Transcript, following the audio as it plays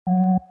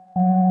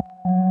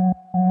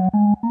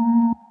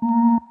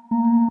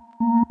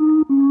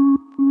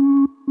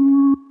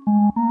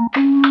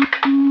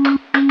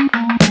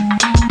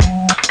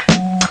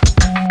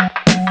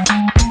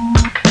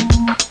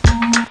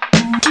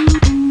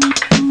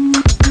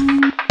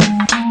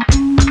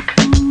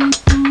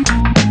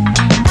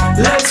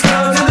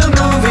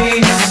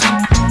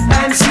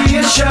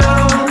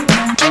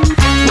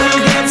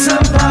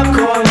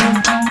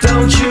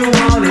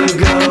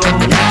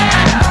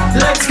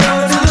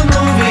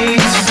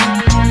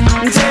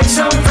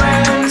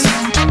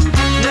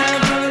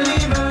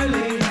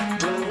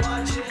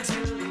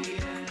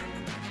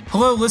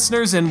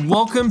listeners, and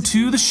welcome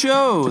to the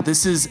show.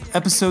 This is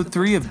episode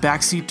 3 of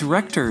Backseat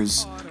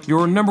Directors,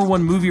 your number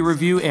one movie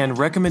review and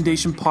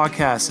recommendation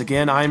podcast.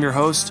 Again, I am your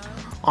host,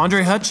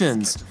 Andre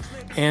Hutchins.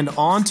 And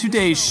on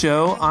today's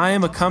show, I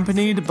am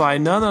accompanied by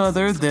none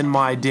other than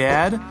my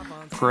dad,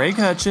 Craig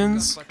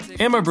Hutchins,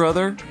 and my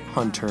brother,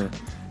 Hunter.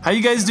 How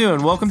you guys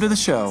doing? Welcome to the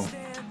show.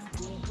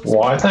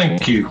 Why,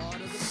 thank you.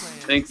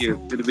 Thank you.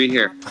 Good to be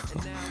here.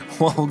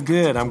 Well,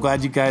 good. I'm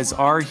glad you guys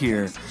are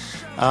here.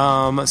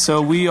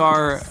 So we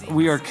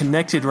are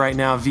connected right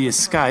now via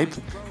Skype.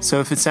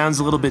 So if it sounds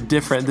a little bit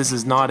different, this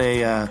is not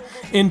a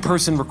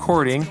in-person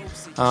recording.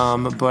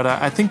 But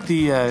I think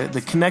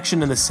the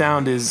connection and the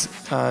sound is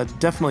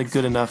definitely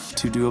good enough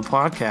to do a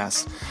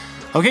podcast.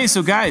 Okay,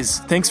 so guys,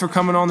 thanks for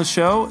coming on the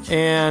show,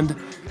 and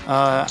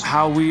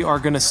how we are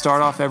going to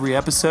start off every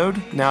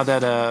episode. Now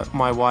that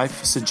my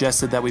wife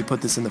suggested that we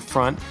put this in the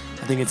front,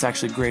 I think it's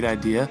actually a great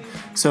idea.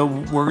 So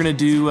we're going to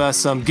do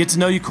some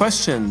get-to-know-you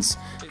questions.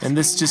 And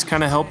this just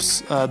kind of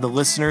helps the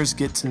listeners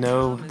get to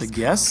know the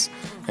guests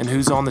and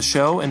who's on the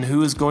show and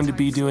who is going to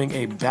be doing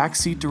a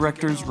Backseat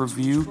Directors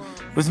review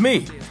with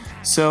me.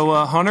 So,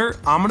 Hunter,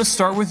 I'm going to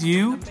start with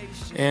you,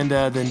 and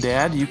then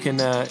Dad, you can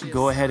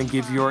go ahead and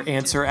give your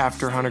answer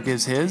after Hunter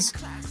gives his.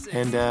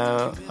 And,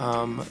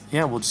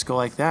 we'll just go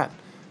like that.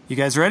 You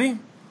guys ready?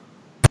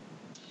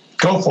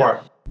 Go for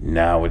it.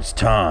 Now it's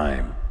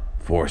time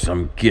for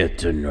some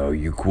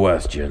get-to-know-you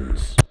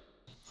questions.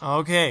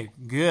 Okay,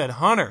 good.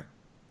 Hunter.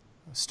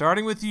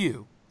 Starting with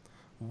you,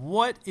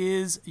 what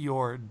is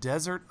your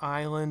desert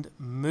island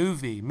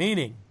movie?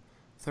 Meaning,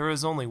 if there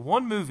is only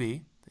one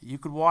movie that you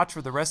could watch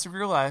for the rest of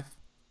your life,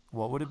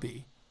 what would it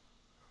be?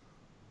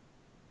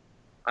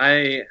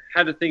 I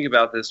had to think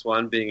about this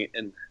one, being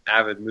an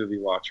avid movie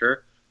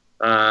watcher.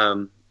 I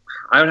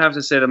would have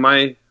to say that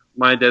my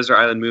desert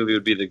island movie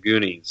would be The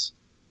Goonies.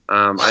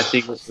 I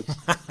think it's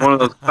one of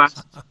those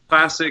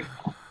classic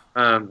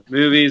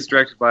movies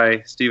directed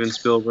by Steven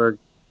Spielberg.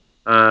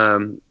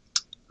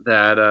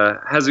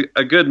 That has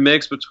a good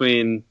mix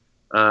between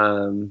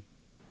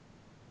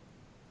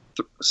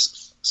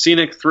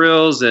scenic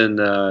thrills and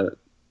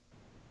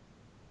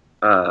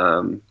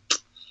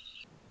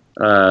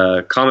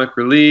comic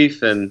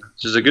relief, and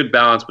just a good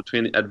balance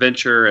between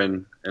adventure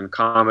and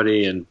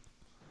comedy. And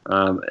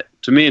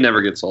to me, it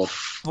never gets old.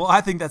 Well,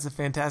 I think that's a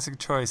fantastic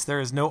choice.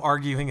 There is no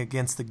arguing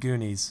against The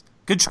Goonies.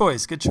 Good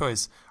choice, good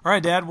choice. All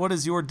right, Dad, what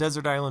is your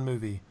desert island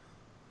movie?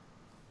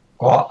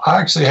 Well, I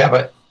actually have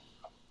a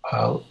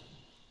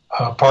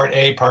part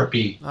A, part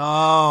B.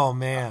 Oh,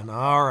 man.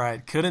 All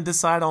right. Couldn't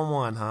decide on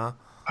one, huh?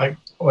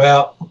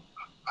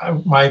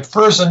 My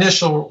first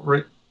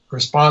initial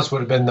response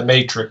would have been The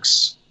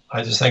Matrix.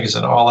 I just think it's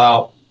an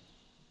all-out,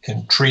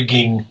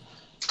 intriguing,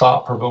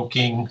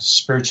 thought-provoking,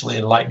 spiritually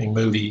enlightening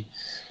movie.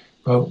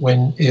 But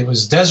when it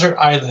was Desert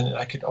Island,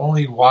 I could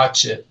only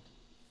watch it.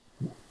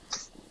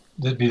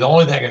 That'd be the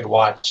only thing I could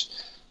watch.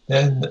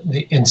 Then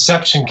the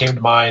Inception came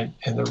to mind,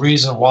 and the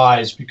reason why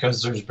is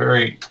because there's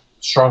very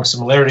strong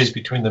similarities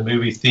between the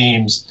movie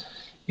themes,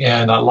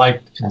 and I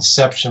liked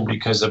Inception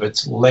because of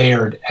its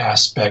layered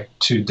aspect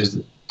to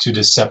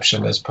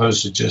deception as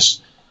opposed to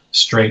just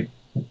straight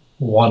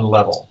one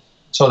level.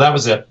 So that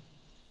was it.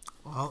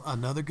 Well,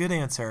 another good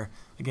answer.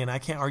 Again, I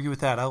can't argue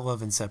with that. I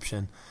love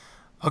Inception.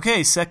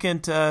 Okay,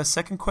 second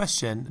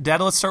question.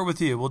 Dad, let's start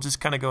with you. We'll just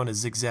kind of go in a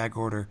zigzag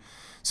order.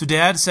 So,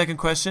 Dad, second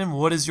question,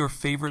 what is your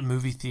favorite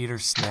movie theater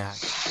snack?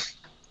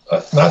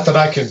 Not that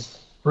I can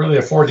really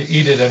afford to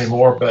eat it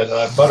anymore, but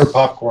butter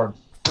popcorn,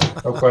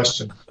 no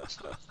question.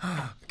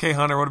 Okay,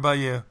 Hunter, what about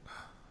you?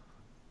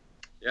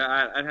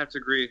 Yeah, I'd have to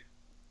agree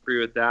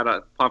with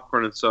that.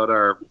 Popcorn and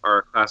soda are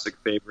a classic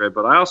favorite,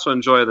 but I also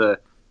enjoy the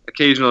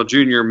occasional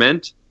Junior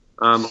Mint.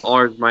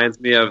 Always reminds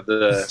me of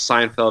the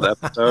Seinfeld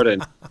episode.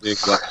 And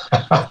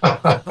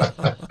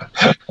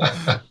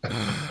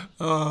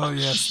oh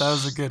yes, that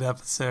was a good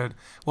episode.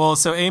 Well,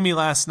 so Amy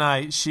last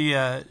night she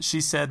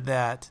said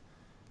that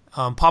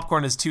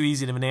popcorn is too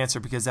easy of an answer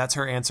because that's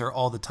her answer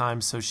all the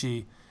time. So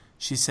she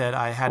said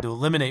I had to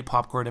eliminate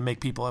popcorn and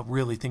make people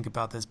really think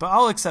about this. But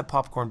I'll accept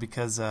popcorn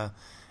because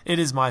it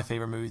is my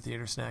favorite movie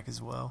theater snack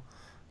as well.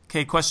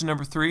 Okay, question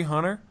number 3,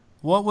 Hunter.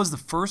 What was the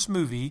first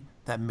movie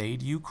that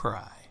made you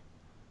cry?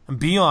 And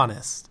be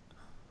honest.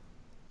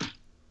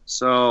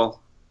 So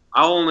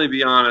I'll only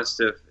be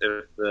honest if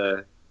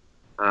the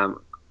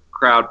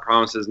crowd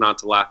promises not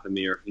to laugh at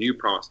me, or if you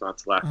promise not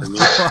to laugh at me.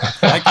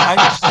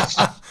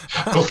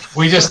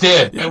 We just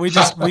did. Yeah, we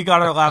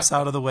got our laughs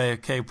out of the way.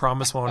 Okay,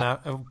 promise won't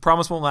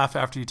laugh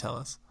after you tell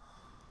us.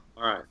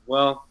 All right.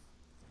 Well,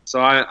 so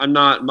I'm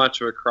not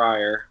much of a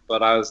crier,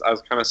 but I was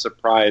kind of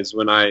surprised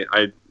when I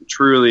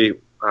truly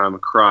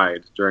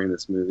cried during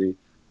this movie.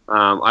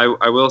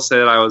 I will say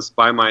that I was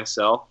by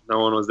myself. No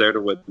one was there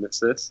to witness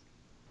this.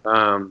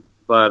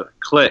 But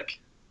Click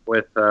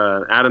with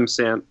Adam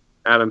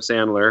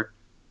Sandler.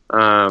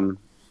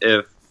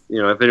 If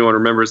anyone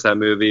remembers that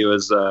movie, it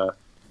was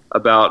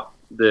about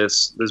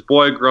this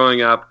boy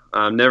growing up,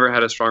 never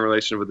had a strong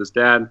relationship with his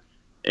dad,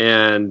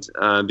 and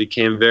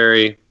became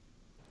very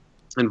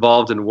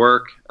involved in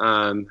work.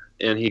 And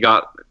he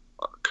got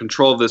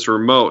control of this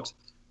remote,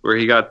 where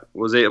he had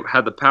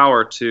the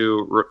power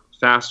to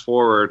fast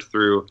forward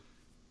through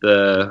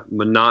the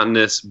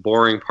monotonous,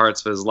 boring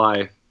parts of his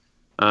life,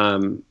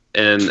 and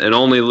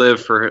only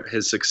live for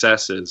his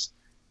successes.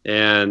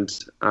 And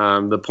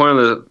the point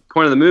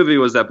of the movie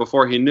was that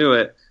before he knew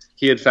it,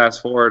 he had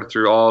fast forwarded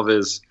through all of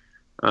his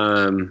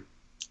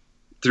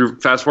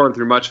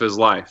through much of his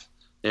life,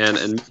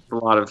 and a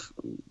lot of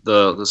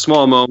the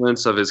small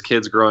moments of his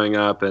kids growing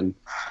up. And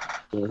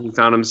he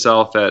found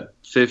himself at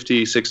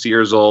 50, 60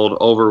 years old,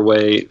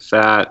 overweight,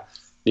 fat,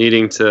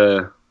 needing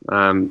to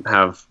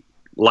have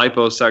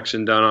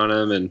liposuction done on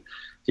him, and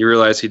he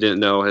realized he didn't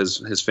know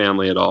his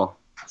family at all.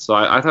 So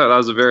I thought that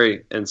was a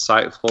very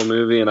insightful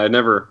movie, and I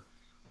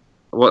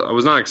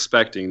was not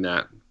expecting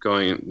that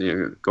going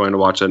to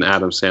watch an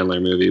Adam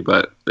Sandler movie,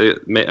 but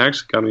it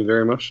actually got me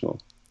very emotional.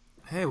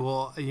 Hey,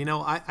 well,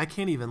 I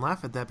can't even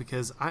laugh at that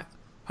because I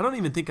don't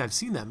even think I've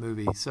seen that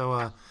movie.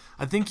 So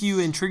I think you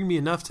intrigued me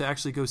enough to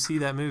actually go see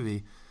that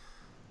movie.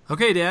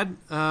 Okay, Dad,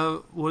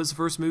 what is the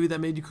first movie that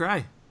made you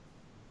cry?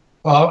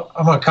 Well,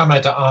 I'm going to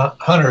comment on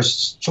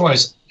Hunter's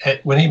choice.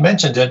 When he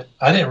mentioned it,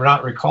 I did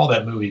not recall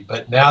that movie,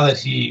 but now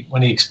that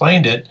when he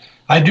explained it,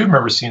 I do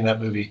remember seeing that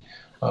movie.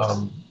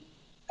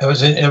 It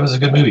was a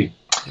good movie.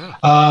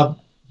 Yeah.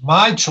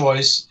 My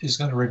choice is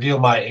going to reveal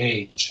my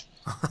age,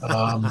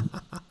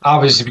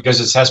 obviously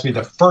because it has to be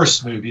the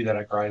first movie that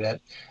I cried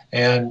at,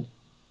 and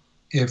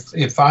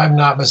if I'm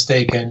not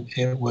mistaken,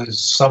 it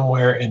was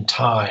Somewhere in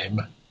Time.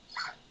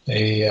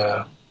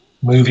 A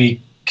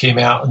movie came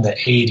out in the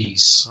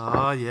 80s.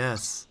 Oh,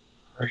 yes.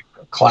 Very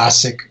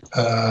classic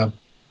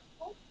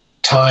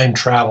time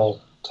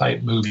travel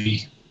type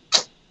movie,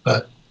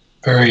 but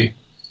it's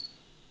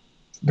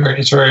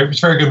a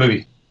very good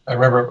movie. I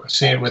remember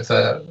seeing it with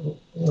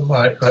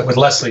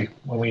Leslie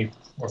when we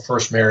were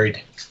first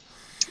married.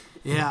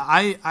 Yeah,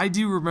 I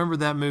do remember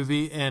that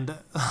movie, and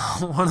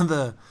one of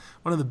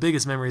the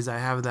biggest memories I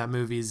have of that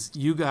movie is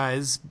you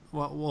guys,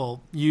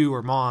 well, you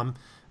or Mom,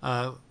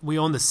 we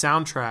owned the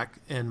soundtrack,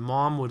 and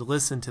Mom would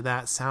listen to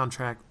that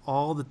soundtrack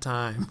all the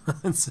time.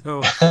 And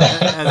so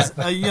as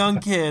a young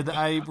kid,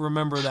 I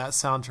remember that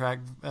soundtrack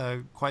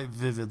quite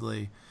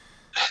vividly.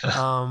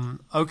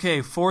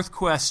 Okay, fourth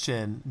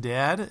question.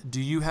 Dad,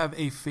 do you have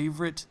a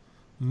favorite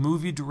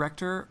movie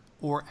director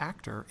or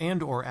actor,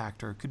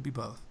 Could be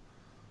both.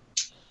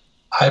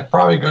 I'm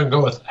probably going to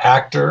go with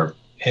actor,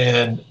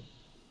 and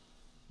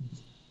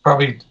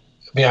probably,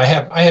 I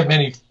have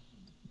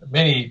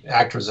many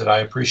actors that I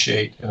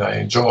appreciate and I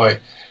enjoy,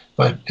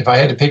 but if I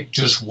had to pick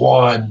just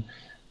one,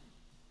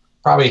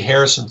 probably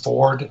Harrison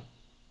Ford,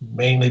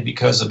 mainly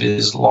because of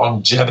his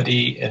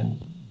longevity and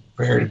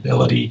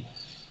variability.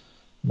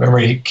 Remember,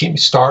 he came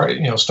Star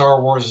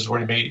Wars is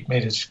where he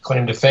made his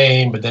claim to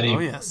fame, but then he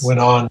went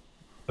on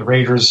the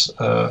Raiders,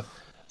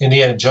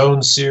 Indiana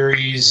Jones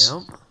series,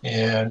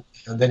 and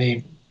then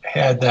he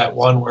had that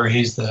one where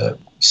he's the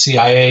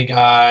CIA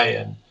guy,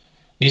 and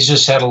he's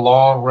just had a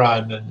long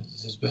run, and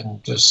has been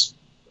just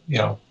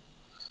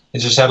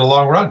had a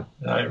long run.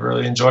 And I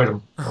really enjoyed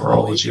him for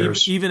all those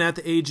years. Even at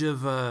the age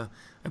of, I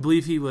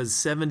believe he was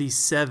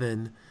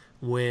 77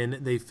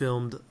 when they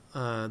filmed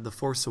The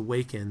Force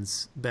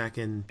Awakens back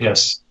in.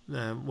 Yes.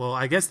 Well,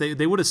 I guess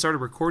they would have started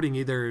recording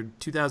either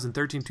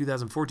 2013,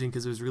 2014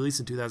 because it was released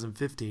in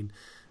 2015.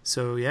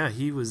 So yeah,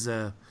 he was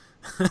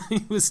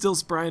he was still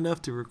spry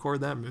enough to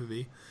record that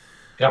movie.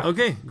 Yep.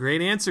 Okay,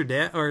 great answer,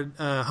 Dad. Or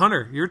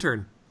Hunter, your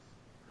turn.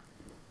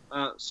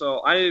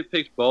 So I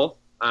picked both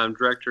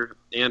director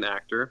and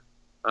actor.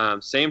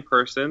 Same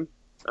person.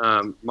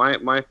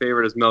 My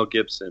favorite is Mel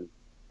Gibson.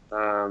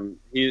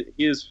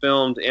 He has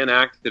filmed and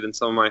acted in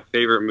some of my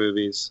favorite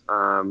movies,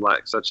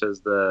 such as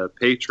The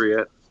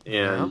Patriot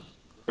and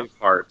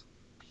Braveheart.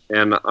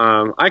 And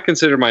I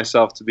consider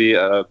myself to be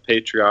a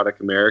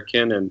patriotic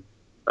American, and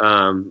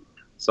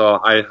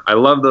so I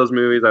love those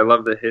movies. I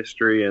love the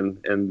history and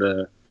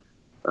the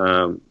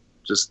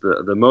just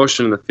the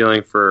emotion and the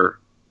feeling for,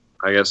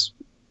 I guess,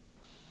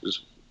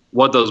 just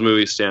what those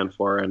movies stand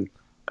for, and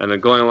then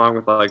going along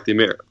with like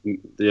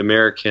the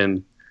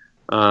American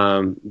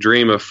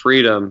dream of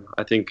freedom.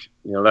 I think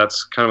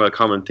that's kind of a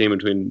common theme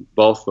between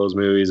both those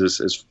movies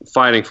is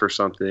fighting for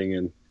something,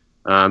 and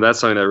that's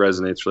something that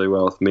resonates really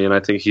well with me. And I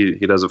think he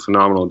does a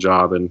phenomenal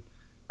job in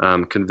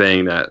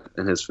conveying that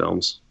in his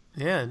films.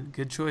 Yeah,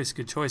 good choice.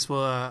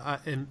 Well,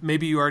 and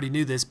maybe you already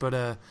knew this,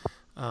 but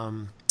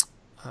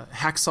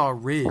Hacksaw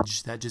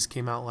Ridge that just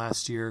came out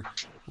last year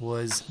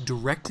was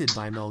directed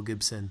by Mel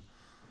Gibson.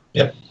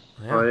 Yep.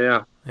 Yeah.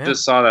 Oh yeah.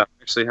 Just saw that.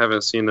 Actually,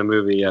 haven't seen the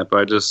movie yet,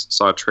 but I just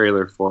saw a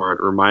trailer for it,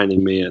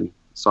 reminding me, and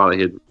saw that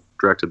he had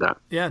directed that.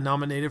 Yeah,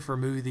 nominated for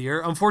Movie of the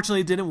Year.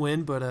 Unfortunately, it didn't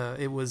win, but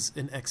it was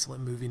an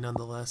excellent movie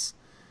nonetheless.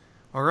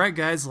 All right,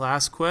 guys,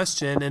 last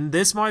question, and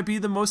this might be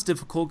the most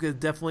difficult. It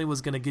definitely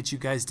was going to get you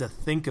guys to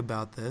think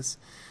about this.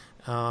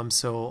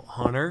 So,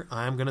 Hunter,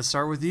 I'm going to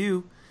start with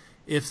you.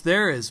 If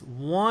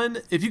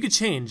you could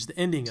change the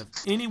ending of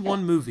any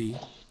one movie,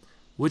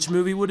 which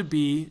movie would it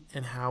be,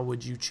 and how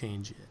would you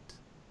change it?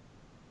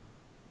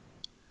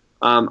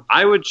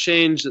 I would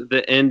change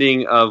the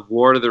ending of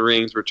Lord of the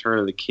Rings: Return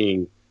of the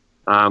King.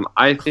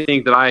 I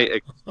think that I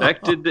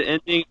expected the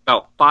ending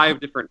about 5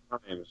 different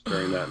times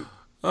during that.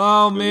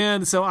 Oh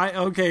man, so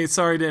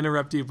sorry to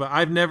interrupt you, but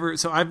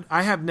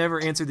I have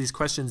never answered these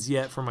questions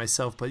yet for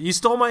myself, but you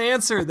stole my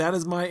answer. That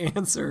is my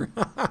answer.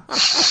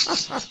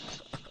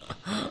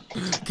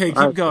 Okay,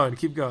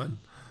 keep going.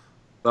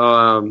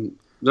 So,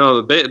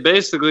 no,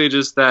 basically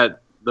just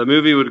that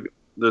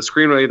the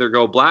screen would either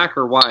go black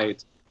or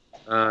white,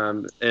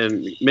 and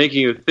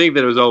making you think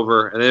that it was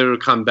over, and then it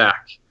would come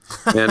back.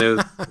 And it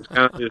was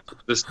kind of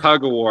this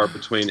tug of war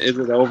between is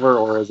it over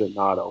or is it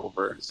not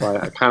over. So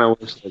I kind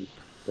of wish that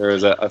there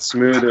was a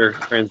smoother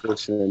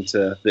transition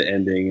into the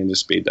ending and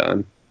just be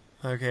done.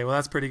 Okay, well,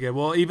 that's pretty good.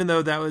 Well, even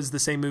though that was the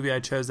same movie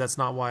I chose, that's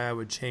not why I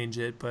would change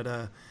it.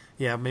 But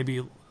yeah,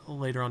 maybe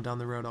later on down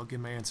the road I'll give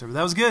my answer. But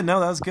that was good. No,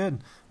 that was good.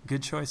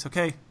 Good choice.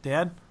 Okay,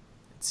 Dad,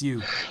 it's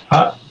you.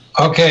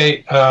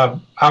 Okay,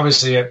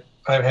 obviously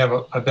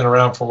I've been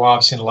around for a while.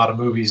 I've seen a lot of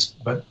movies,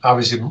 but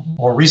obviously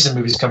more recent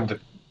movies come to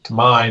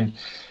mind.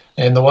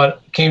 And the one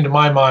came to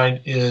my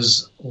mind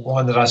is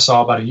one that I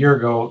saw about a year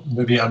ago, the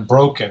movie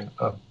Unbroken,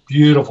 a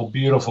beautiful,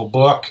 beautiful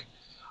book.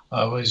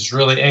 I was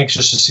really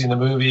anxious to see the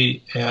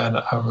movie, and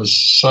I was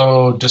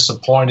so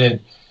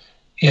disappointed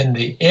in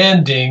the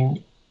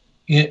ending,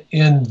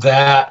 in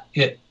that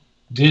it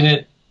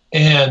didn't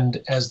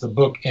end as the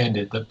book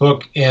ended. The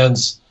book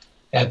ends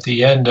at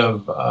the end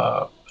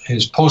of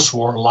his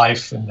post-war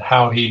life and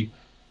how he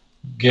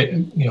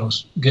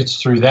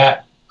gets through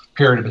that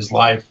period of his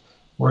life,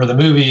 where the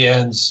movie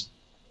ends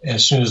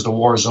as soon as the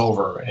war is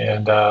over.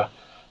 And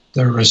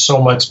there was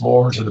so much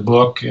more to the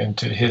book and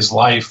to his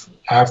life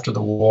after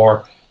the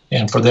war.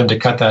 And for them to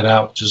cut that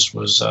out just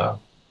was a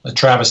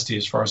travesty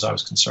as far as I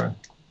was concerned.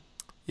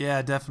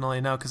 Yeah,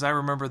 definitely. No, because I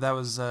remember that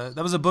was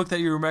a book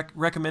that you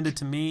recommended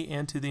to me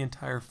and to the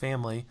entire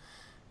family.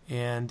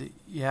 And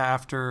yeah,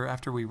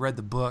 after we read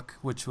the book,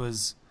 which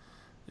was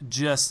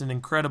just an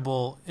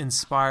incredible,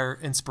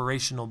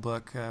 inspirational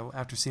book,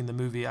 after seeing the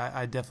movie,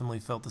 I definitely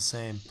felt the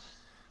same.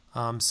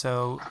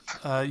 So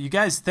you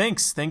guys,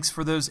 thanks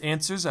for those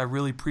answers. I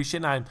really appreciate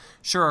it, and I'm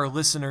sure our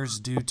listeners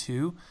do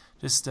too.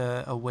 Just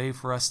a way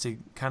for us to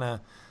kind of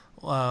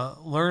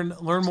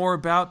learn more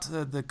about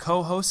the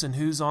co-hosts and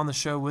who's on the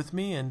show with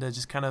me, and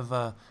just kind of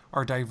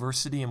our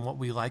diversity and what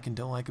we like and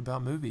don't like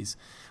about movies.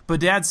 But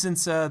Dad,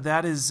 since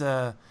that is,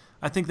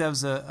 I think that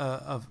was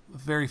a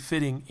very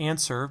fitting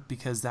answer,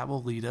 because that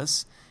will lead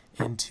us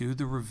into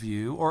the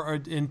review or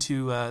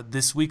into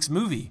this week's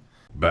movie.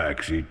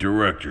 Backseat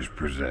Directors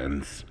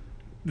presents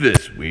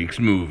this week's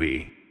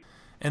movie.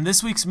 And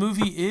this week's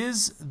movie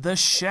is The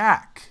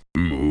Shack.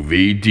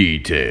 Movie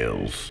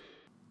details.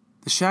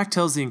 The Shack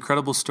tells the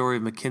incredible story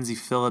of Mackenzie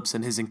Phillips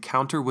and his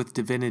encounter with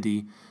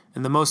divinity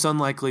in the most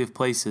unlikely of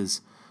places.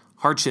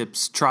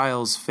 Hardships,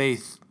 trials,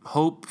 faith,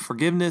 hope,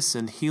 forgiveness,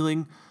 and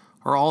healing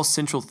are all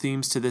central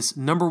themes to this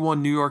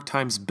 #1 New York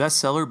Times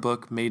bestseller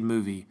book made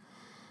movie.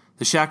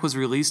 The Shack was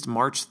released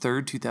March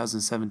 3rd,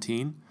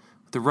 2017,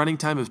 with a running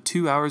time of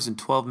 2 hours and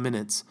 12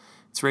 minutes.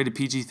 It's rated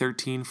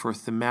PG-13 for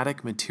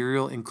thematic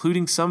material,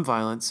 including some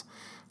violence.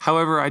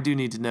 However, I do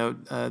need to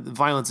note, the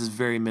violence is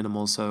very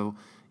minimal, so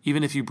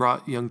even if you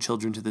brought young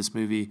children to this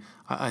movie,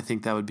 I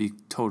think that would be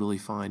totally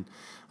fine.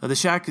 The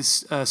Shack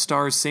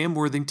stars Sam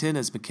Worthington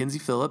as Mackenzie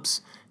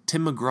Phillips,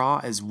 Tim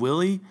McGraw as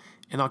Willie,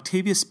 and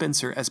Octavia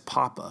Spencer as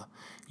Papa.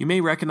 You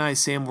may recognize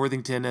Sam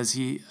Worthington as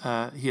he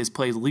has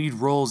played lead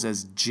roles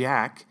as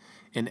Jack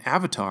in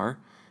Avatar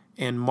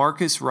and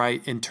Marcus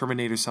Wright in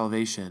Terminator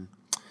Salvation.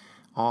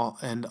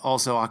 And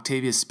also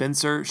Octavia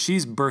Spencer,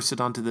 she's bursted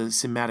onto the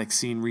cinematic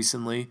scene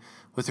recently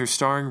with her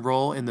starring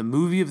role in the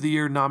Movie of the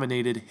Year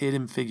nominated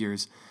Hidden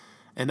Figures.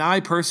 And I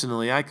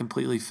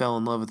completely fell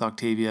in love with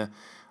Octavia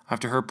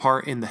after her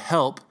part in The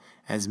Help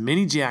as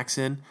Minnie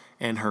Jackson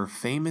and her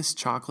famous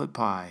chocolate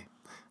pie.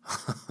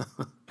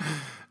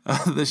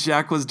 The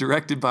Shack was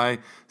directed by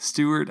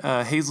Stuart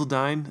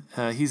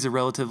Hazeldine. He's a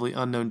relatively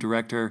unknown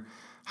director.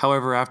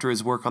 However, after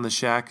his work on The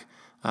Shack,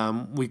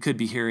 we could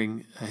be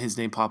hearing his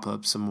name pop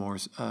up some more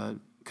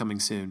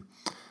coming soon.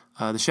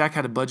 The Shack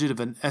had a budget of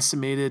an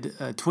estimated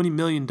 $20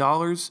 million,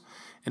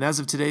 and as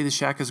of today, The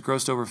Shack has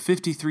grossed over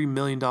 $53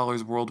 million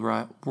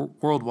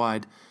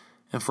worldwide.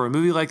 And for a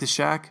movie like The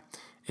Shack,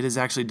 it has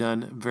actually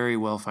done very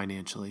well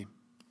financially.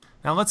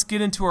 Now let's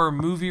get into our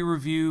movie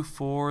review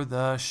for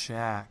The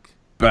Shack.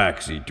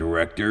 Backseat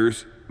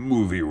Directors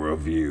Movie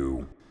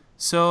Review.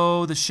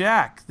 So The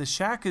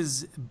Shack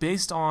is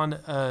based on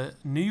a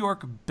New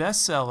York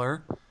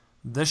bestseller,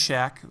 The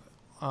Shack,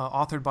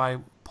 authored by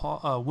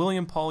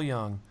William Paul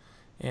Young.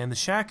 And The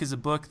Shack is a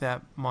book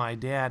that my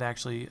dad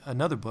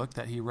another book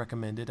that he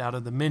recommended out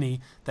of the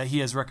many that he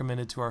has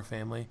recommended to our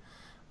family,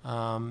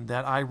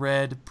 that I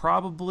read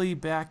probably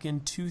back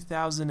in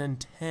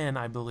 2010,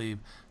 I believe.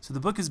 So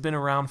the book has been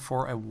around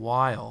for a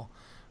while,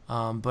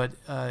 but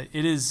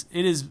it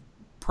is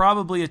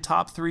probably a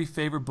top 3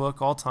 favorite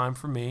book all time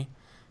for me.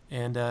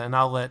 And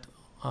I'll let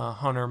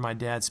Hunter, my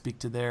dad, speak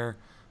to their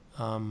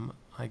kind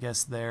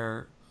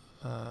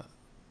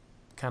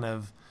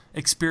of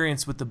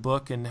experience with the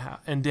book, and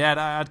Dad,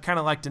 I'd kind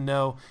of like to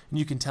know, and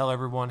you can tell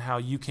everyone how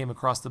you came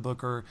across the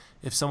book, or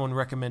if someone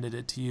recommended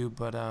it to you.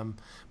 But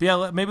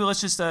yeah, maybe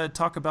let's just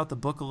talk about the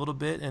book a little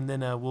bit, and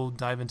then we'll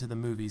dive into the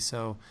movie.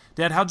 So,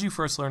 Dad, how did you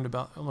first learn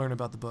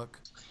about the book?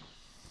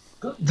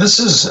 This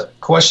is a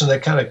question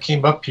that kind of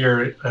came up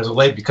here as of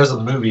late because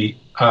of the movie.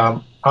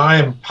 I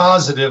am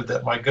positive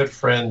that my good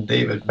friend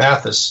David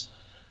Mathis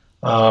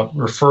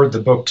referred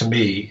the book to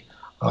me,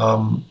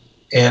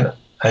 and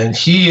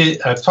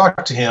I've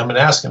talked to him and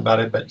asked him about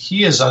it, but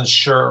he is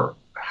unsure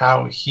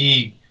how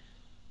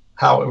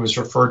it was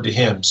referred to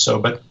him. So,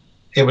 but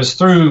it was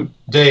through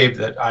Dave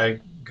that I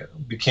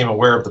became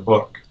aware of the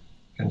book,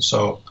 and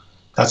so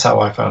that's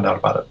how I found out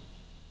about it.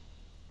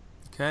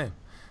 Okay.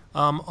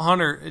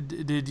 Hunter,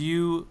 did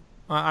you?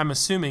 I'm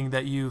assuming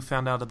that you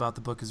found out about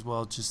the book as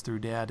well, just through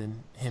Dad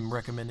and him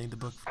recommending the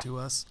book to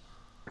us.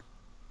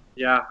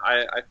 Yeah,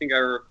 I think I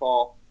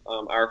recall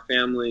our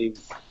family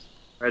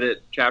read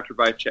it chapter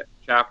by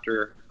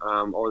chapter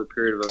over the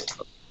period of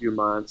a few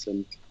months,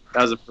 and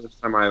that was the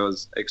first time I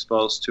was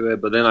exposed to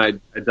it. But then I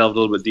delved a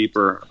little bit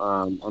deeper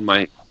on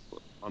my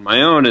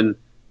own and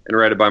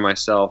read it by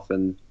myself,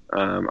 and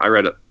I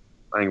read it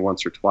I think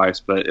once or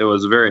twice, but it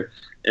was a very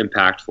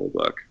impactful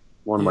book.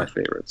 One of my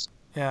favorites.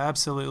 Yeah,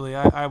 absolutely.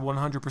 I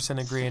 100%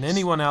 agree. And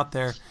anyone out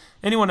there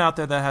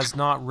that has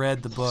not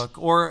read the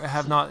book or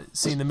have not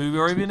seen the movie,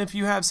 or even if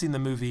you have seen the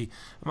movie,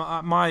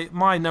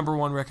 my number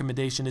one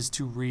recommendation is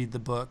to read the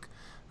book.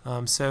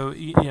 So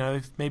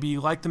if maybe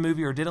you like the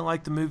movie or didn't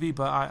like the movie,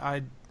 but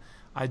I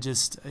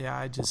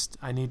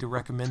need to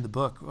recommend the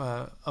book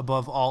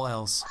above all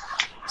else.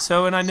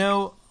 So, and I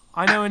know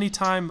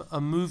anytime a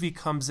movie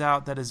comes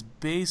out that is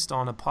based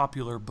on a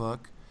popular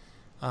book,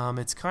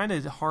 it's kind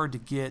of hard to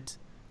get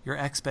your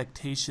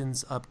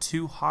expectations up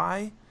too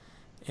high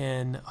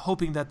and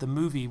hoping that the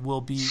movie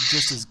will be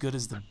just as good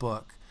as the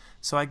book.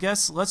 So I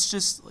guess let's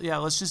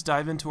just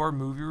dive into our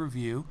movie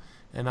review,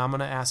 and I'm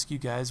going to ask you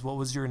guys, what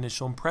was your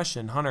initial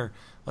impression? Hunter,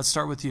 let's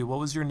start with you. What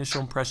was your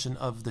initial impression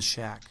of The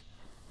Shack?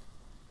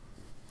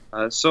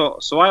 So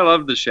I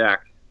love The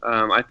Shack.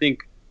 I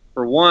think,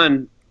 for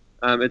one,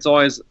 it's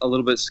always a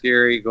little bit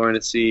scary going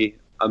to see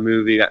a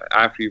movie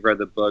after you've read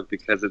the book,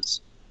 because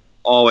it's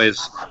always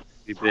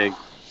a big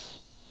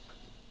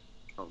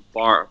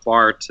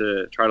bar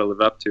to try to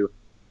live up to.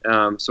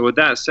 So with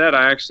that said,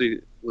 I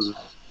actually was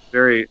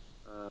very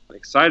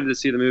excited to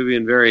see the movie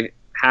and very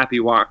happy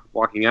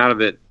walking out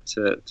of it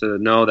to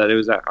know that I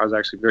was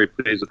actually very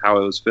pleased with how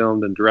it was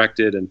filmed and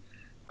directed, and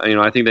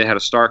I think they had a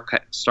star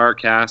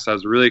cast. I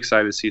was really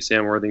excited to see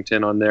Sam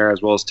Worthington on there,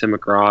 as well as Tim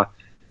McGraw.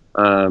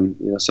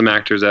 Some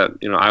actors that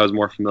I was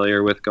more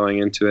familiar with going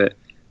into it.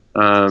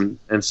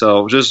 And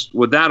so just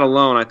with that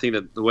alone, I think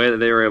that the way that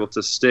they were able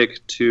to stick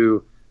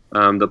to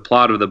the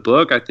plot of the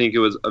book, I think it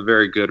was a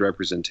very good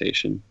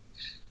representation.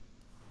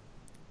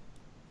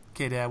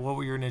 Okay, Dad, what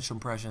were your initial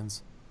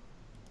impressions?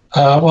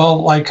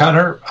 Well, like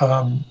Hunter,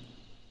 I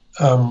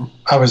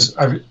was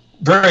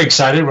very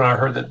excited when I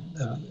heard that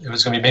it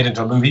was going to be made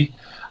into a movie.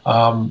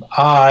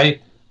 I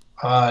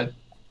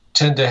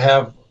tend to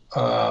have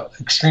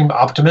extreme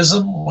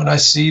optimism when I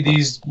see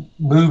these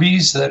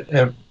movies that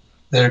have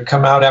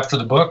come out after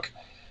the book.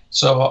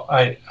 So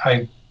I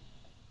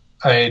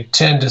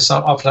tend to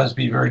oftentimes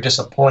be very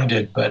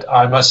disappointed, but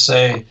I must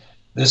say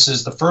this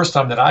is the first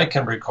time that I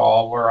can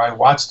recall where I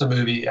watched the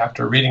movie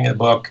after reading the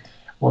book,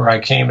 where I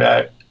came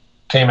out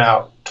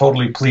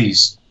totally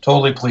pleased.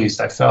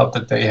 I felt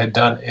that they had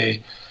done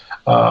an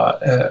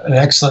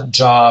excellent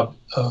job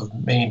of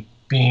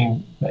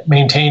maintaining,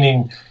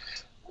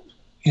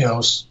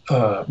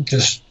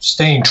 just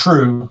staying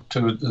true to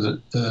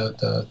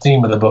the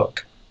theme of the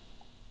book.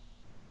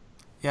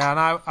 Yeah, and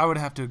I would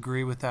have to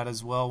agree with that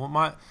as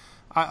well.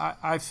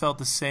 I felt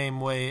the same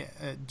way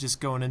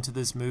just going into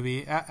this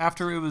movie.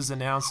 After it was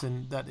announced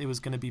and that it was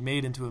going to be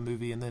made into a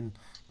movie, and then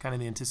kind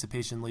of the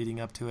anticipation leading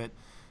up to it,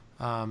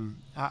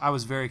 I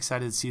was very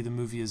excited to see the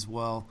movie as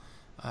well.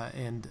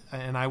 And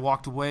I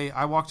walked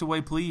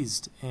away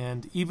pleased.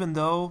 And even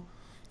though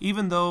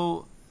it's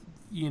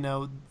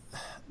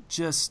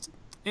just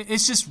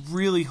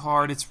really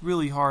hard. It's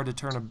really hard to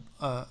turn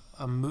a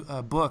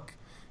book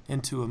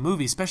into a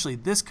movie, especially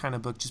this kind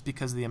of book, just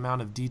because of the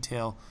amount of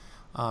detail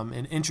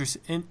and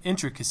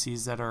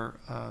intricacies that are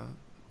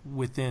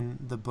within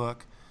the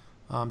book.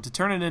 To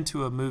turn it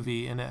into a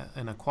movie and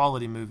a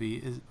quality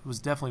movie was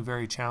definitely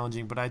very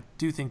challenging, but I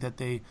do think that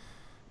they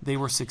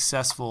were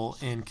successful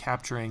in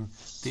capturing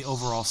the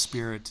overall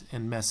spirit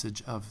and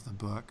message of the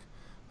book.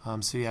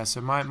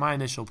 So my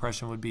initial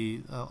impression would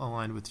be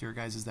aligned with your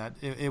guys, is that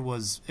it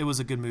was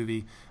a good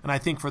movie, and I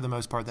think for the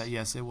most part that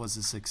yes, it was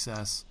a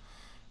success.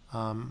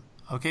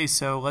 Okay,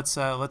 so let's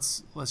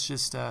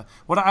just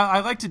what I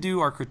like to do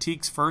our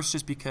critiques first,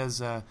 just because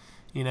the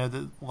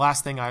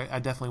last thing I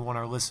definitely want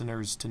our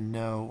listeners to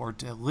know or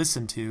to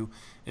listen to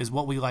is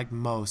what we like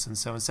most, and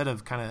so instead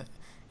of kind of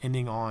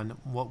ending on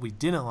what we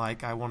didn't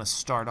like, I want to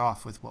start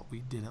off with what we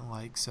didn't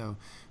like. So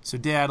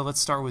Dad,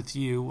 let's start with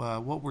you.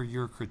 What were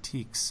your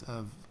critiques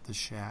of The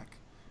Shack,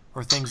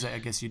 or things that I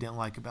guess you didn't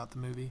like about the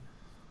movie?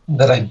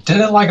 that I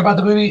didn't like about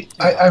the movie,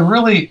 I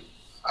really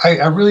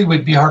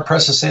would be hard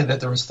pressed to say that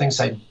there was things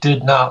I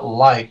did not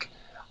like.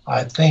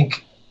 I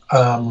think,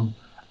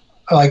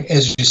 like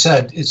as you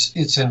said,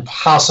 it's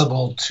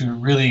impossible to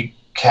really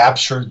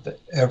capture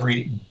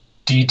every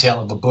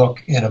detail of the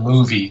book in a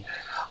movie.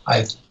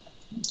 I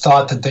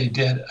thought that they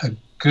did a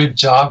good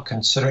job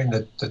considering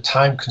the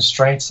time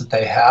constraints that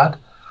they had.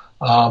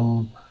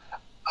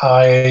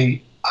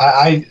 I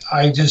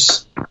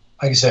just,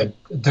 like I said,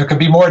 there could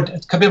be more.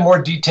 It could be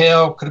more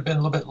detail. Could have been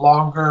a little bit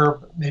longer,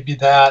 maybe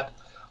that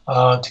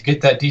to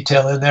get that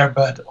detail in there.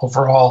 But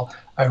overall,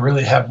 I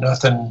really have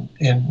nothing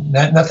in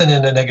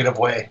a negative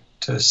way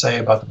to say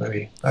about the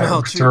movie.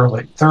 I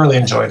thoroughly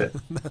enjoyed it.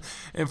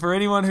 And for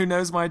anyone who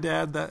knows my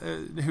dad,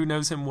 who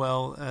knows him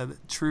well,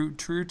 true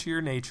to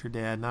your nature,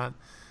 Dad.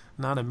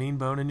 Not a mean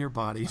bone in your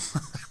body.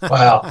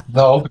 Well,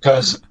 no,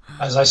 because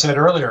as I said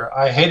earlier,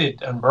 I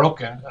hated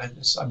Unbroken.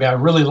 I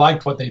really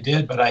liked what they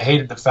did, but I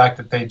hated the fact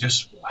that they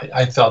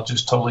I felt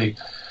just totally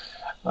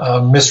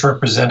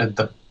misrepresented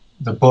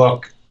the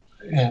book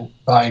and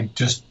by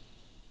just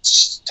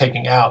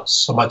taking out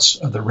so much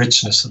of the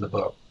richness of the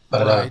book.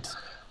 But right.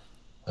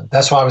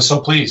 That's why I was so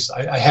pleased.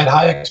 I had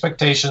high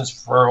expectations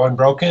for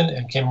Unbroken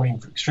and came away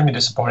extremely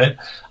disappointed.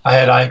 I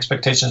had high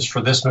expectations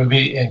for this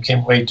movie and came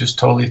away just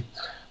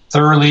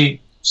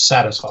thoroughly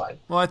satisfied.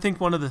 Well, I think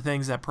one of the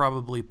things that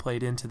probably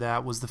played into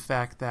that was the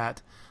fact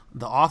that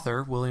the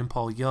author, William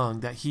Paul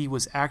Young, that he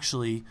was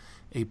actually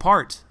a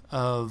part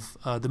of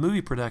the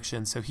movie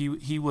production. So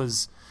he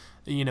was,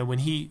 when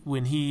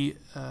he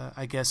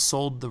I guess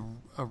sold the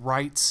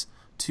rights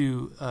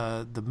to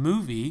the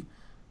movie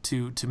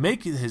to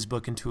make his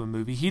book into a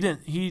movie, he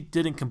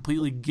didn't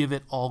completely give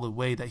it all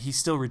away. That he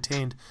still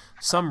retained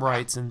some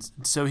rights, and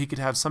so he could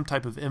have some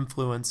type of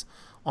influence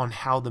on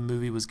how the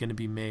movie was going to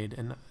be made.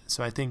 And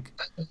so I think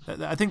that's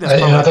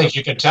probably, and I think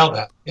you can tell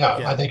that.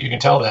 Yeah, I think you can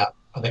tell that.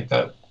 I think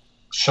that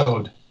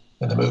showed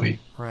in the movie.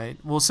 Right.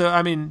 Well, so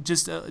I mean,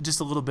 just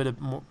a little bit of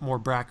more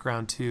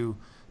background to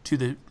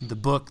the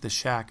book, The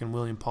Shack, and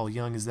William Paul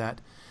Young is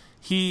that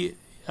he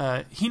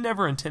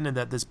never intended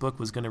that this book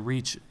was going to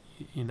reach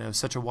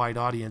such a wide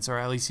audience, or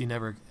at least he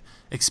never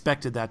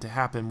expected that to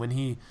happen. When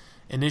he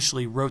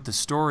initially wrote the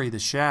story, The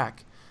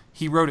Shack,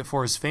 he wrote it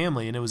for his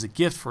family, and it was a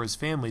gift for his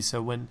family.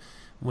 So when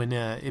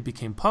it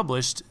became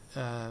published,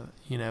 and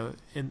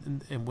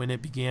when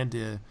it began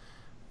to,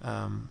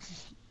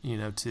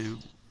 to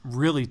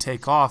really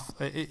take off,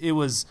 it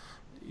was,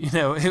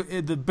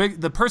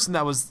 the person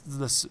that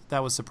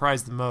was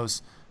surprised the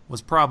most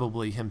was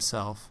probably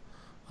himself.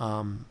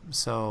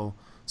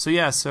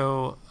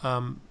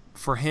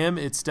 For him,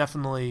 it's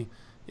definitely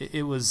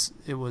it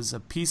was a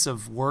piece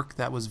of work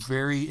that was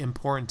very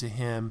important to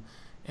him.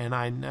 And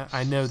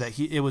I know that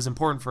it was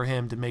important for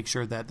him to make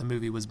sure that the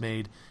movie was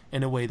made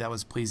in a way that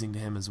was pleasing to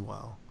him as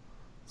well.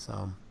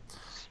 So,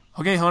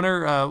 okay,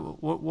 Hunter,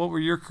 what were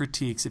your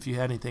critiques, if you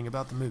had anything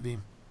about the movie?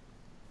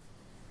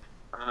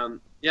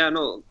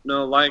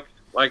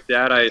 Like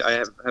that, I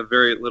have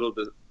very little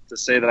to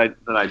say that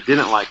I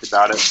didn't like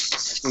about it. I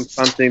think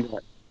something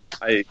that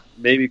I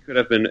maybe could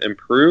have been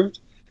improved.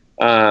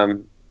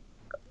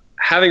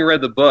 Having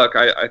read the book,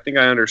 I think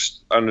I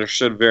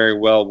understood very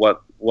well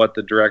what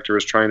the director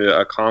was trying to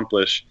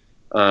accomplish,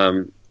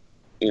 throughout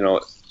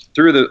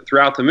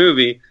the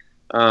movie.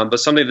 But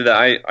something that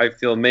I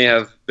feel may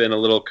have been a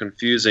little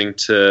confusing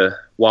to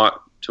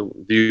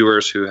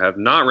viewers who have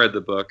not read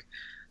the book,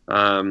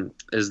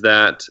 is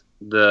that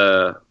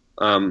the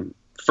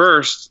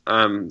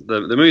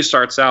movie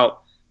starts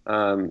out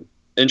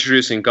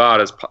introducing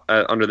God as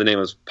under the name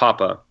of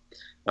Papa,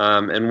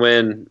 and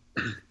when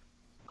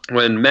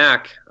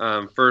Mac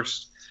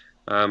first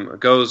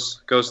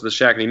goes to the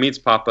shack and he meets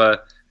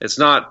Papa, it's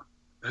not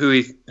who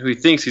he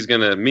thinks he's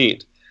going to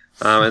meet,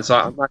 and so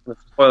I'm not going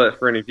to spoil it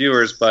for any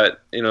viewers.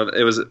 But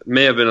it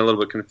may have been a little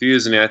bit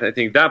confusing. I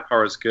think that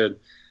part was good,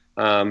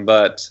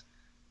 but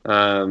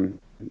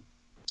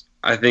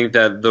I think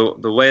that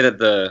the way that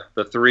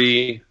the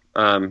three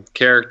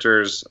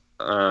characters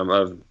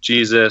of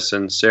Jesus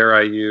and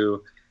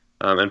Sarayu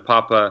and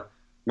Papa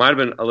might have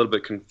been a little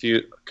bit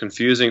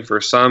confusing for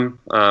some.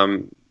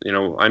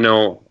 I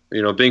know,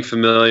 being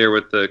familiar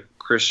with the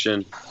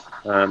Christian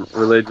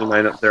religion,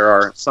 I know there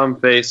are some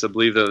faiths that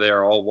believe that they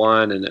are all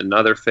one, and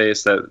another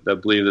faiths that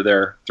believe that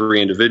they're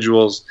three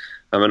individuals.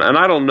 And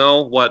I don't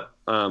know what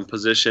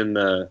position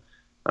the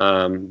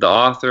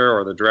author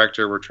or the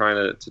director were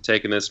trying to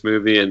take in this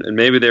movie, and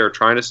maybe they were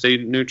trying to stay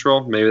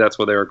neutral. Maybe that's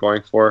what they were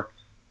going for.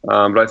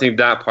 But I think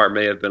that part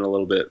may have been a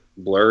little bit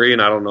blurry,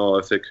 and I don't know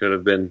if it could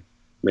have been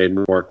made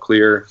more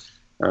clear.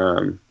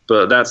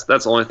 But that's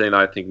the only thing that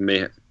I think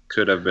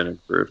could have been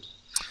improved.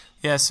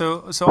 Yeah,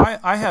 so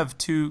I have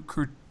two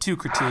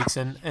critiques,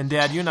 and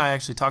Dad, you and I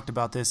actually talked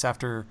about this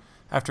after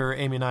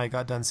Amy and I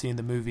got done seeing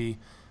the movie.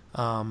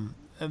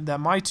 That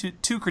my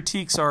two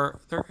critiques are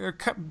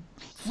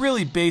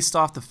really based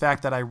off the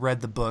fact that I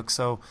read the book.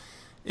 So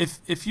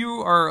if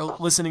you are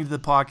listening to the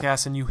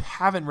podcast and you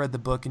haven't read the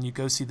book and you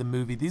go see the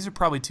movie, these are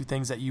probably two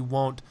things that you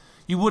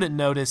wouldn't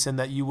notice and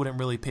that you wouldn't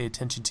really pay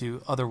attention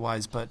to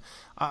otherwise. But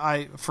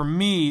for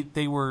me,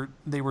 they were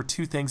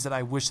two things that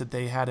I wish that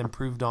they had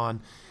improved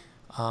on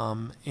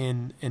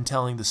in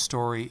telling the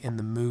story in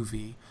the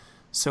movie.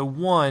 So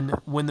one,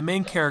 when the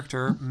main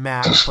character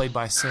Matt, played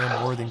by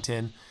Sam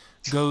Worthington,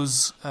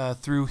 goes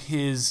through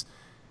his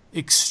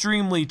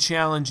extremely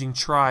challenging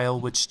trial,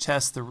 which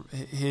tests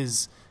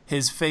his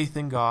faith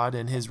in God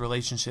and his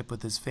relationship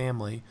with his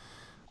family,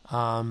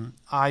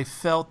 I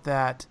felt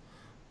that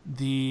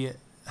the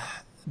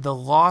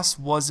loss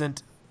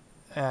wasn't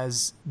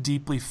as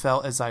deeply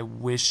felt as I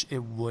wish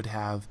it would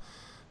have.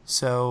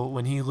 So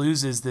when he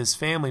loses this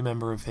family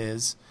member of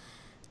his,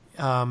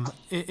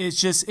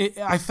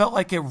 I felt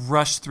like it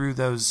rushed through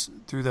those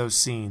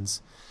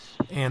scenes,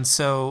 and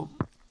so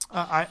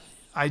I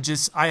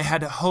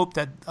had hoped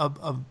that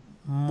a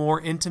more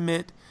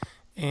intimate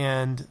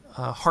and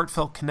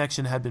heartfelt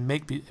connection had been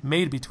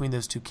made between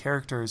those two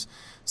characters,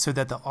 so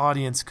that the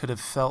audience could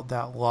have felt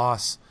that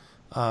loss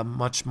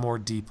much more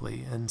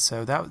deeply. And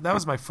so that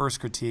was my first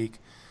critique.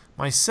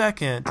 My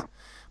second,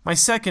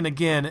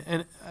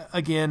 again,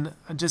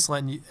 I'm just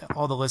letting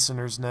all the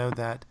listeners know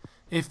that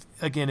if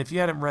you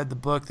hadn't read the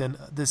book, then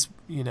this,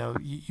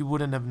 you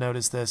wouldn't have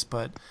noticed this.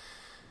 But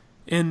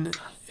in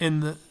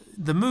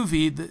the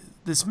movie,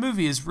 this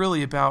movie is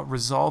really about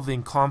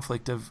resolving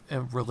conflict of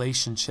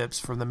relationships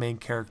for the main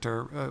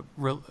character,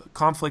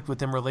 conflict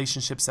within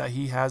relationships that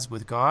he has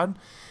with God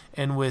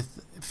and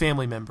with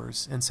family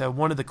members. And so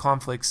one of the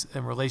conflicts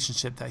and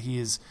relationship that he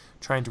is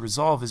trying to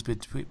resolve is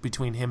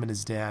between him and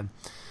his dad.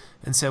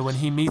 And so when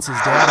he meets his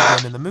dad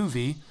again in the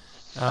movie,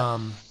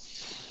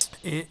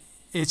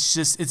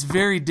 it's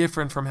very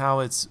different from how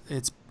it's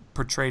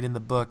portrayed in the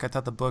book. I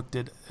thought the book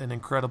did an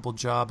incredible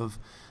job of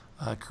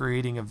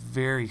creating a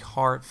very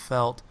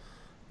heartfelt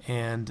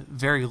and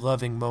very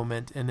loving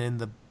moment. And in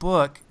the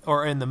book,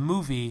 or in the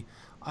movie,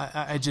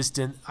 I just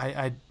didn't.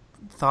 I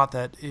thought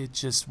that it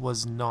just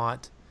was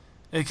not,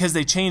 because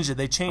they changed it.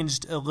 They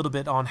changed a little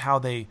bit on how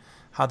they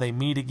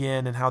meet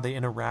again and how they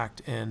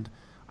interact, and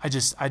I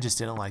just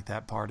didn't like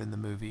that part in the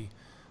movie.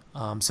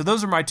 So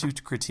those are my two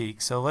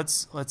critiques. So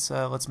let's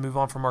move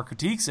on from our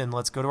critiques and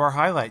let's go to our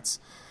highlights.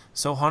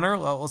 So Hunter,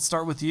 let's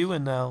start with you,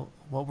 and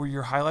what were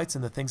your highlights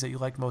and the things that you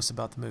liked most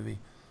about the movie?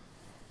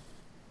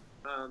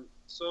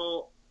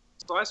 So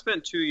I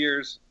spent 2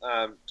 years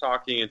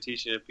talking and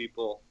teaching to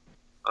people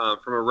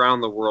from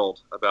around the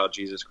world about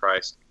Jesus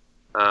Christ,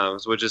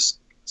 which is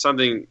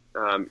something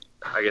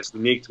I guess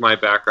unique to my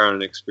background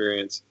and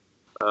experience.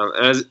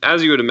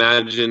 As you would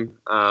imagine,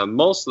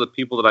 most of the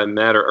people that I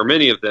met, or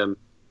many of them,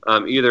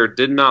 either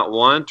did not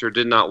want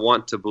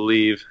to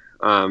believe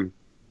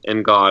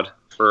in God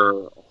for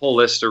a whole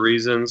list of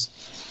reasons.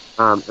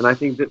 And I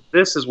think that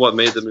this is what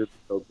made the movie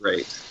so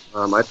great.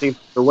 I think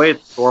the way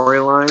its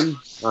storyline,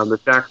 the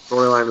Shaq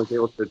storyline, was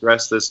able to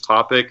address this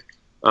topic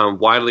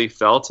widely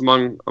felt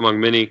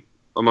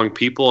among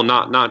people,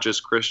 not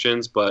just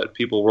Christians, but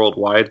people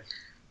worldwide.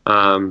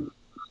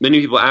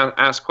 Many people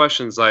ask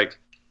questions like,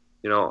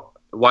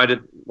 why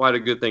did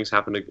good things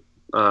happen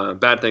to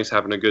bad things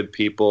happen to good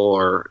people,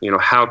 or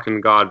how can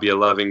God be a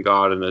loving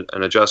God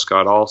and a just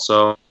God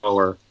also,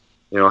 or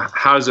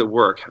how does it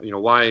work?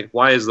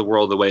 Why is the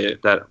world the way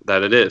that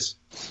it is?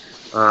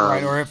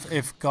 Right, or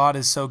if God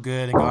is so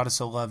good and God is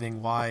so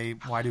loving, why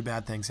do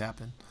bad things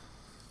happen?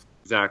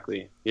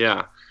 Exactly,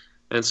 yeah.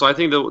 And so I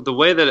think the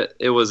way that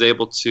it was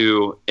able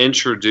to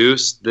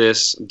introduce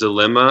this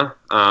dilemma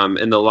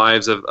in the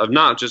lives of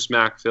not just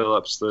Mac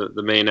Phillips,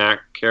 the main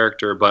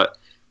character, but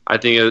I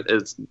think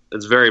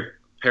it's very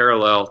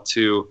parallel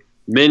to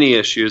many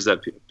issues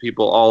that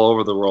people all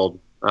over the world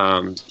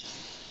can't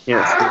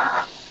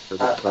see.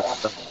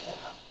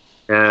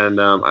 And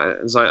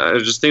so I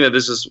just think that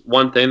this is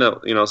one thing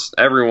that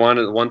everyone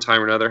at one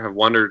time or another have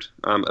wondered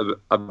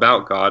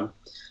about God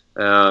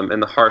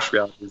and the harsh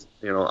realities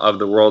of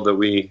the world that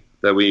we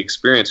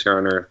experience here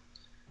on Earth.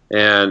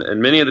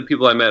 And many of the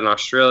people I met in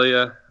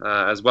Australia,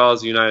 as well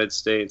as the United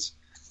States,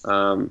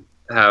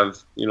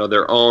 have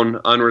their own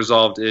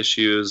unresolved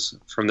issues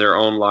from their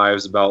own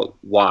lives about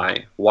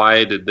why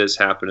did this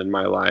happen in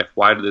my life?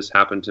 Why did this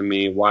happen to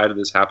me? Why did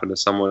this happen to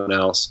someone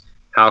else?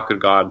 How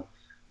could God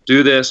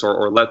do this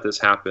or let this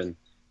happen?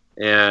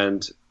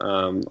 And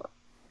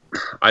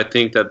I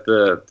think that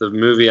the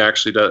movie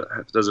actually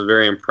does a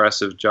very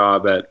impressive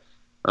job at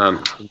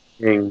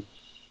seeing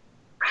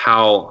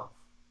how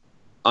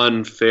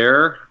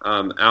unfair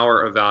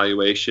our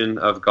evaluation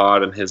of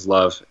God and His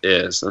love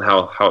is, and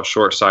how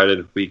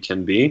short-sighted we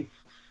can be.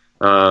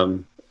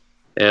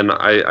 And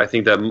I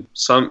think that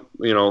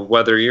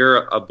whether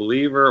you're a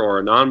believer or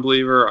a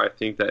non-believer, I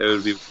think that it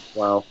would be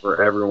worthwhile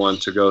for everyone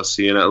to go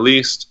see and at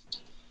least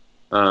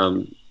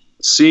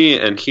see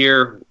and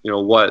hear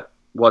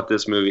what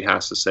this movie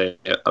has to say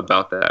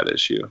about that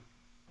issue.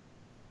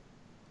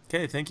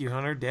 Okay, thank you,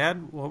 Hunter.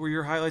 Dad, what were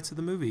your highlights of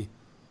the movie?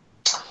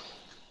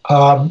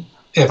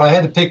 If I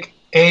had to pick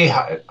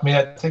I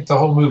think the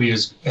whole movie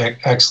is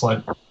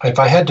excellent. If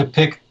I had to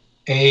pick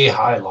a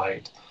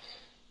highlight.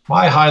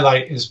 My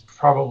highlight is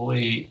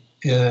probably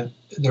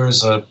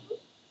there's a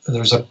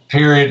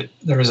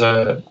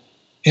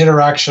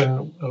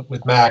interaction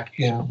with Mac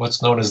in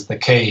what's known as the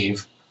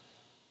cave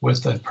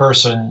with the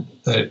person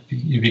that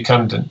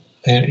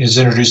is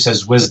introduced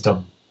as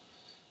wisdom.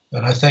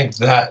 And I think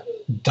that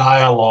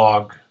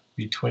dialogue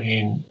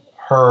between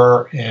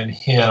her and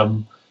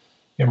him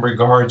in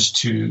regards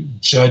to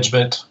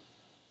judgment,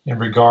 in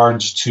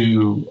regards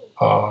to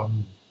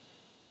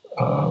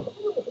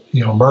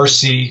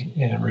mercy,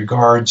 in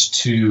regards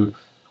to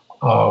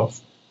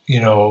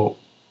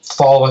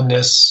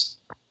fallenness,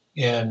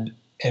 and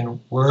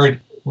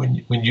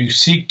when you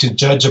seek to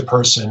judge a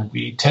person,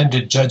 we tend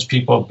to judge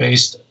people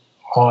based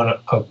on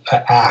an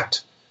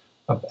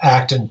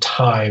act and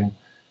time.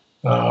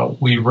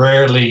 We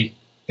rarely,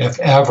 if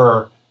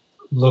ever,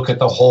 look at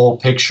the whole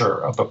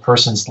picture of a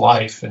person's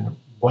life and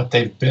what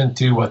they've been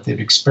through, what they've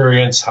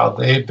experienced, how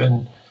they've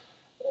been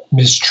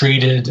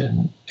mistreated,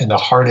 and the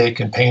heartache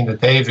and pain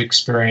that they've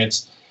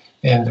experienced.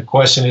 And the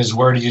question is,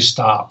 where do you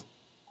stop?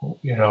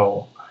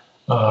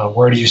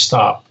 Where do you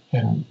stop?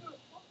 And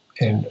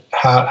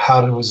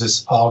how does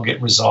this all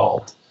get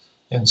resolved?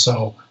 And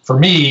so for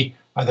me,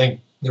 I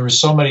think there's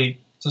so many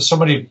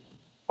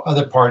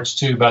other parts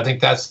too, but I think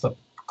that's the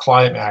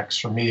climax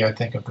for me, I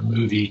think, of the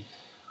movie.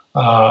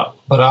 But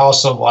I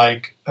also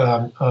like,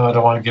 I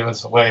don't want to give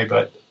this away,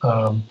 but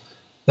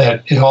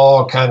that it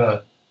all kind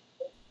of,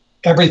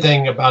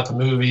 everything about the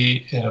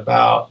movie and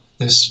about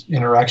this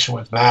interaction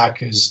with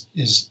Mac is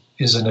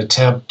an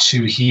attempt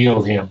to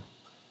heal him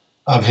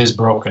of his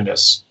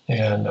brokenness.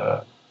 And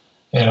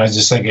I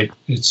just think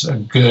it's a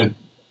good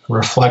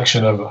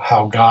reflection of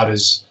how God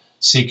is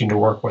seeking to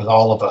work with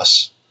all of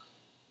us,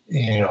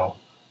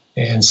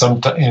 and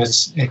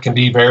sometimes it can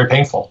be very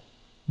painful,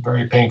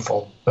 but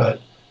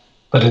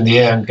in the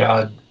end,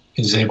 God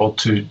is able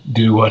to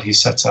do what he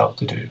sets out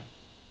to do.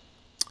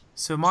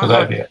 So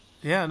that'd be it.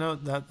 Yeah, no,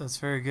 that's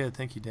very good.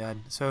 Thank you, Dad.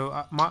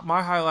 So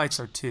my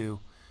highlights are two.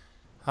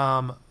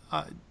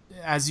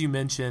 As you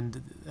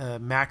mentioned,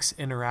 Mac's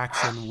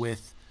interaction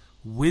with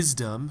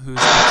Wisdom,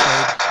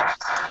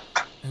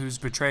 who's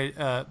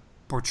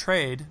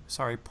portrayed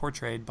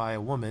by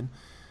a woman.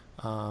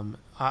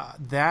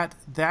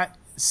 That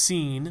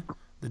scene,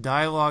 the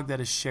dialogue that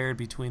is shared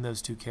between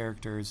those two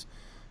characters,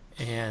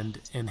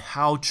 and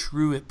how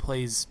true it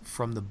plays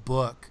from the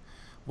book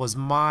was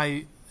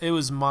my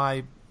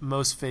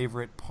most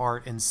favorite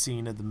part and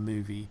scene of the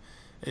movie.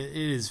 It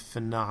is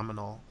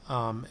phenomenal.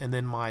 And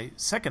then my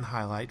second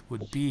highlight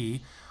would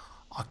be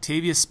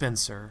Octavia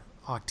Spencer.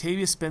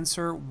 Octavia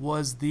Spencer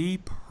was the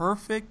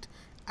perfect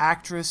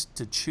actress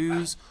to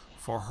choose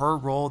for her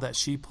role that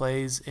she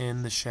plays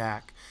in The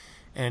Shack.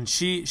 And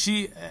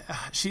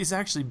she's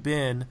actually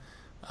been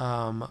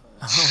one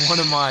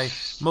of my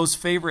most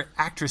favorite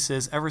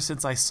actresses ever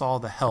since I saw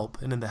The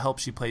Help. And in The Help,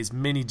 she plays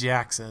Minnie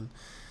Jackson.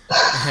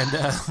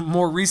 And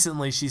more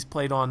recently, she's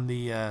played on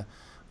the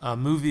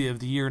Movie of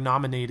the Year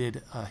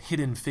nominated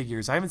Hidden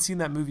Figures. I haven't seen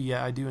that movie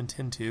yet. I do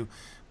intend to.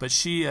 But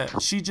she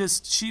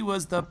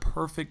was the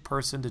perfect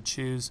person to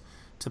choose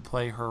to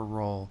play her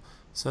role.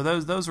 So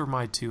those were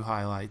my two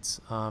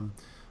highlights.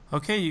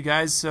 Okay, you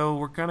guys. So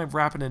we're kind of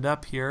wrapping it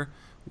up here.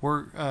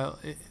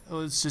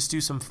 Let's just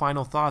do some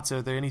final thoughts.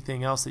 Are there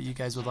anything else that you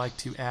guys would like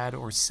to add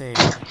or say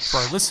for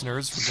our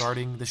listeners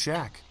regarding The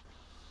Shack?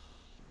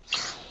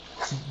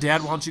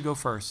 Dad, why don't you go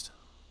first?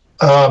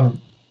 I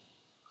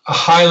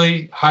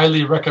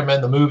highly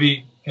recommend the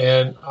movie,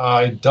 and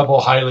I double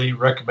highly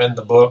recommend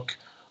the book.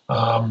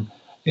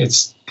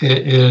 It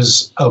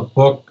is a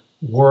book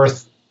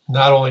worth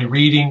not only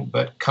reading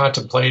but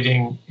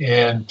contemplating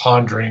and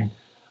pondering,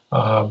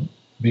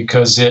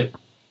 because I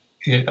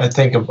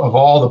think of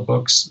all the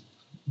books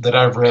that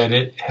I've read,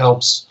 it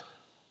helps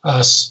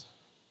us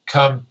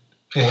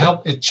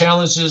it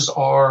challenges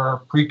our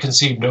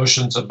preconceived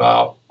notions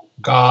about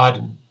God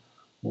and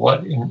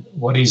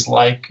what he's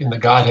like in the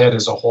Godhead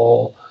as a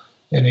whole,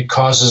 and it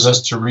causes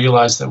us to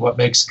realize that what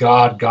makes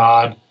God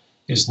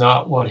is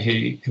not what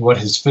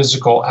his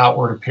physical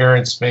outward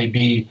appearance may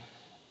be,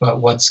 but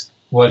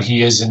what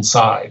he is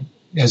inside,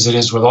 as it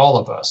is with all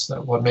of us.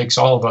 That what makes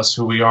all of us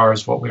who we are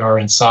is what we are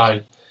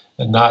inside,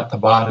 and not the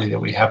body that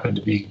we happen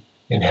to be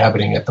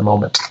inhabiting at the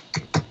moment.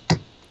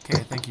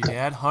 Okay, thank you,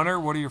 Dad. Hunter,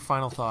 what are your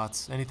final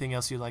thoughts? Anything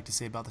else you'd like to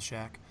say about The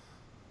Shack?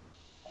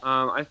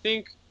 I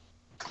think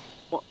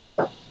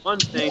one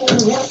thing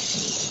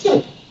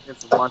that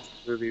makes watching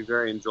the movie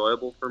very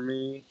enjoyable for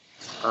me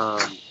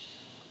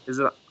is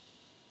that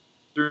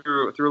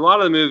through a lot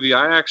of the movie,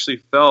 I actually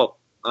felt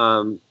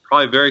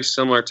probably very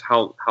similar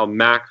to how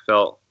Mac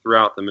felt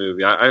throughout the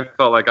movie. I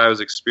felt like I was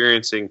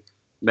experiencing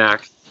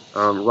Mac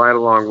right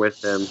along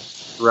with him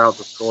throughout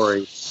the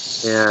story,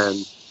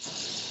 and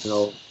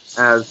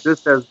as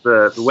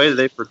the way that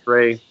they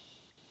portray,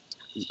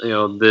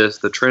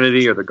 the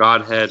Trinity or the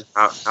Godhead,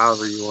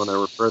 however you want to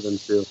refer them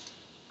to.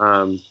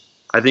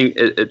 I think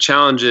it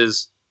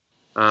challenges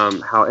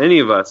how any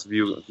of us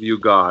view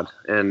God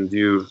and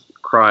view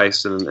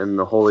Christ and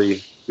the Holy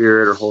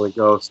Spirit or Holy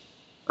Ghost.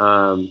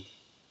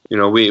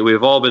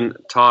 we've all been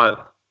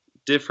taught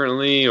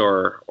differently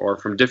or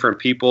from different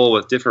people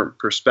with different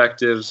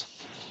perspectives.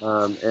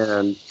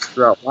 And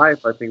throughout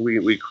life, I think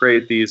we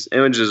create these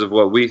images of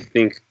who we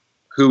think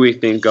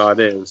God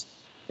is.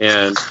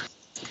 And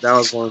that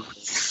was one of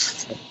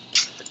the,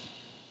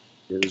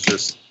 it was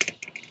just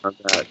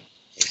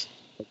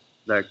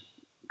that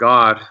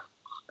God,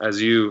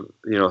 as you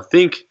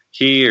think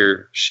he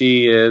or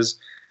she is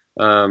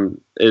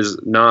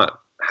not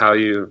how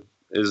you,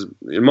 is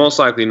most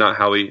likely not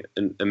how we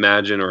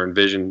imagine or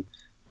envision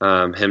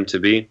him to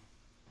be.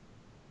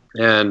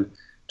 And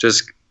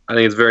just, I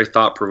think it's very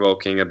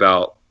thought-provoking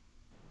about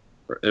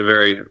a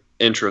very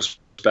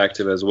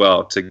introspective as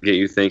well, to get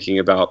you thinking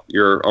about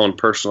your own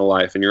personal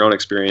life and your own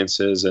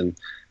experiences and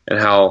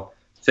how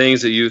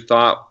things that you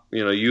thought,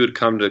 you would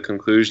come to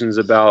conclusions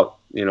about,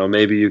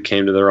 maybe you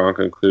came to the wrong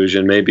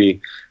conclusion. Maybe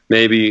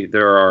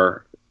there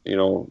are,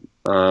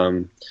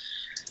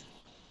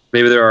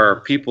 maybe there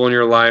are people in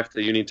your life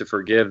that you need to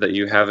forgive that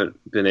you haven't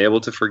been able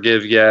to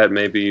forgive yet.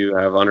 Maybe you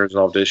have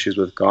unresolved issues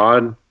with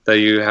God that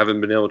you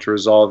haven't been able to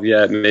resolve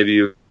yet. Maybe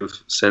you've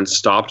since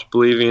stopped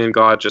believing in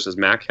God, just as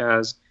Mac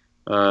has.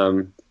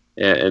 And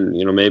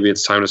maybe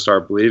it's time to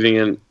start believing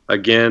in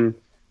again.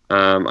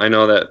 I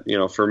know that,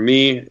 for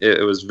me,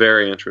 it was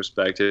very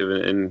introspective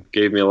and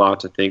gave me a lot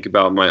to think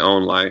about my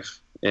own life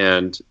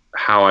and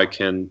how I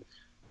can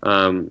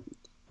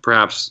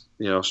perhaps,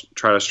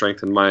 try to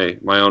strengthen my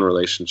own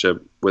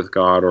relationship with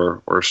God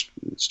or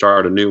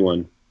start a new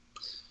one.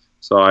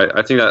 So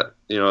I think that,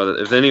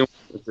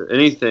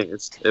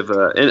 if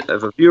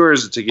a viewer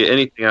is to get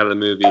anything out of the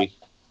movie,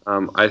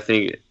 I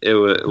think it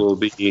will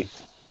be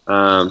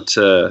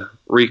to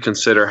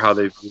reconsider how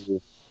they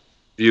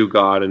view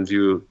God and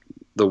view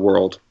the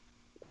world.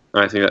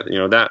 And I think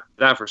that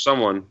that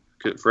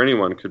for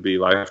anyone could be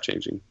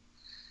life-changing.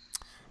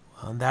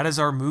 And that is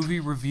our movie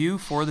review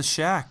for The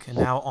Shack. And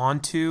now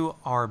on to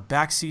our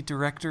Backseat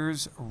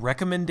Director's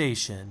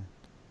recommendation.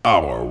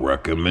 Our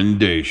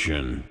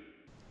recommendation.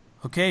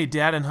 Okay,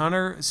 Dad and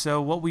Hunter, so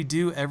what we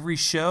do every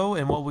show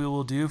and what we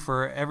will do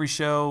for every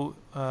show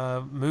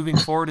moving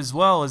forward as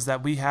well is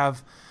that we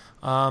have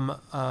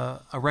a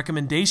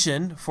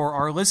recommendation for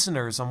our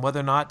listeners on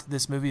whether or not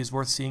this movie is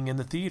worth seeing in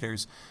the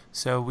theaters.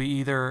 So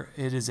it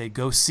is a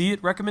go see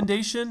it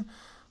recommendation,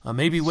 a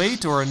maybe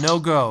wait, or a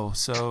no-go.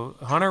 So,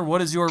 Hunter,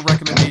 what is your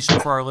recommendation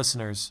for our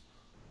listeners?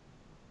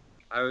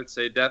 I would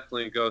say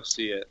definitely go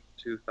see it.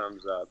 2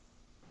 thumbs up.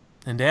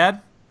 And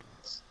Dad?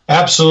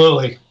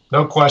 Absolutely.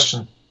 No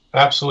question.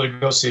 Absolutely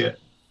go see it.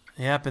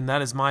 Yep, and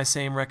that is my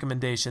same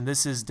recommendation.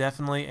 This is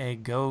definitely a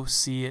go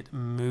see it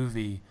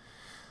movie.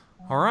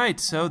 All right,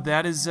 so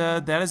that is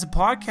a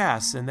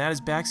podcast, and that is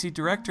Backseat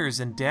Directors.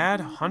 And Dad,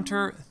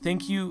 Hunter,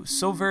 thank you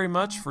so very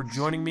much for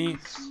joining me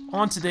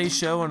on today's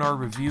show and our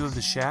review of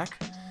The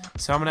Shack.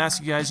 So I'm going to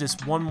ask you guys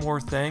just one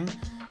more thing.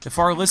 If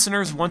our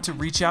listeners want to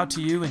reach out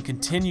to you and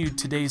continue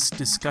today's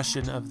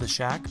discussion of The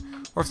Shack,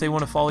 or if they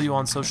want to follow you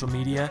on social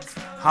media,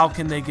 how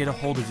can they get a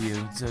hold of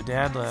you? So,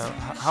 Dad,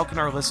 how can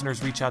our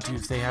listeners reach out to you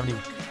if they have any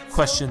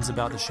questions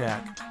about The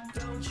Shack?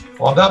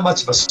 Well, I'm not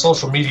much of a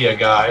social media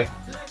guy,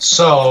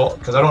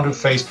 because I don't do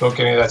Facebook,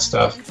 any of that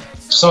stuff.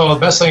 So the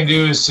best thing to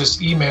do is just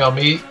email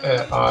me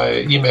at my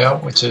email,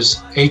 which is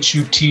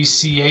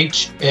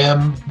HUTCHMD,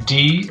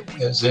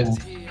 as in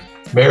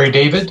Mary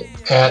David,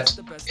 at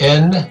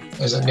N,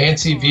 as in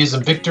Nancy, V as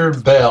in Victor,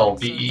 Bell,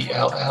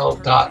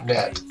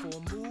 BELL.net.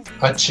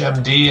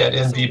 HUTCHMD at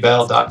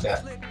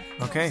NVBell.net.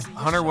 Okay.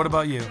 Hunter, what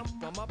about you?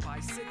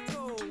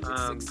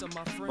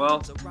 Well,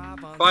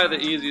 probably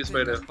the easiest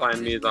way to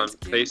find me is on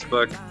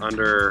Facebook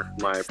under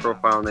my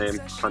profile name,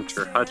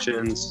 Hunter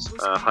Hutchins,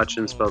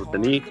 Hutchins spelled with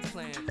an E,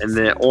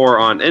 or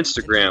on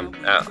Instagram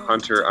at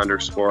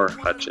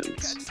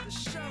Hunter_Hutchins.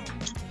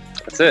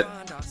 That's it.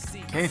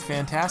 Okay,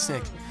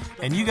 fantastic.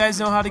 And you guys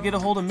know how to get a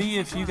hold of me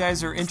if you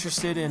guys are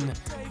interested in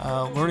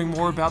learning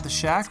more about The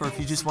Shack, or if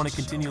you just want to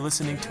continue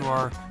listening to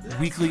our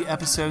weekly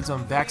episodes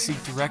on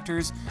Backseat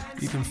Directors.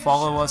 You can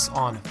follow us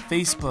on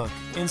Facebook,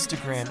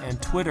 Instagram,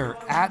 and Twitter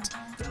at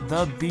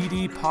The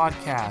BD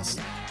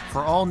Podcast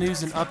for all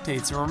news and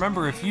updates. And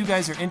remember, if you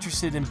guys are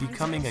interested in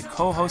becoming a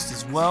co-host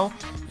as well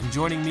and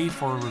joining me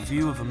for a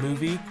review of a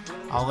movie,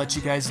 I'll let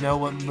you guys know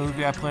what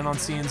movie I plan on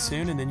seeing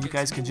soon, and then you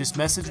guys can just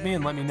message me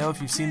and let me know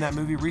if you've seen that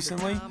movie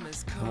recently,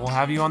 and we'll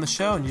have you on the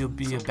show, and you'll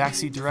be a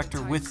Backseat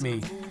Director with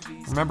me.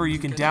 Remember, you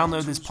can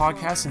download this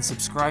podcast and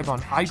subscribe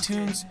on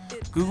iTunes,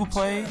 Google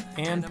Play,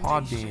 and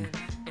Podbean.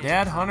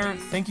 Dad, Hunter,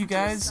 thank you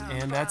guys,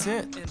 and that's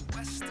it.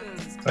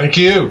 Thank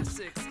you.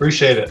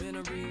 Appreciate it.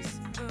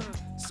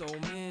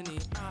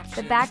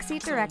 The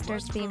Backseat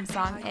Directors theme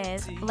song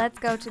is Let's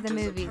Go to the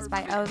Movies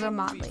by Ozo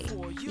Motley.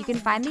 You can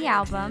find the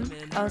album,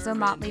 Ozo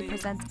Motley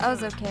Presents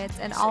Ozo Kids,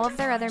 and all of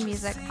their other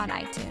music on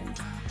iTunes.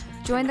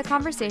 Join the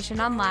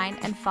conversation online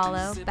and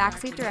follow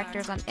Backseat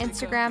Directors on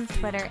Instagram,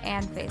 Twitter,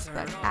 and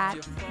Facebook at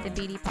The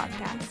BD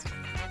Podcast.